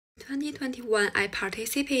2021, I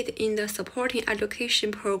participated in the Supporting Education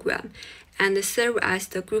program and served as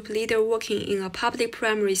the group leader working in a public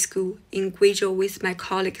primary school in Guizhou with my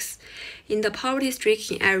colleagues. In the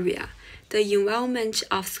poverty-stricken area, the environment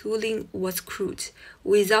of schooling was crude.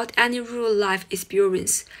 Without any rural life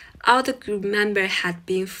experience, all the group members had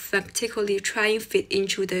been frantically trying to fit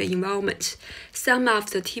into the environment. Some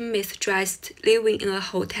of the teammates stressed living in a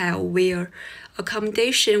hotel where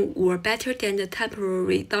accommodations were better than the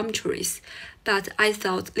temporary dormitories, but I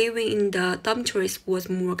thought living in the dormitories was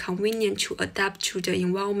more convenient to adapt to the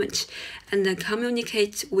environment and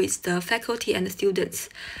communicate with the faculty and students.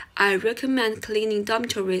 I recommend cleaning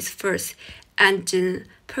dormitories first and then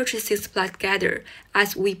purchasing supplies together,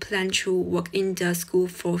 as we plan to work in the school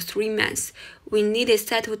for 3 months. We needed to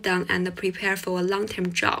settle down and prepare for a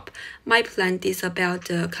long-term job. My plan is about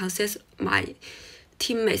the consensus my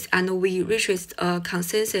teammates, and we reached a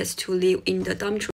consensus to live in the dormitory.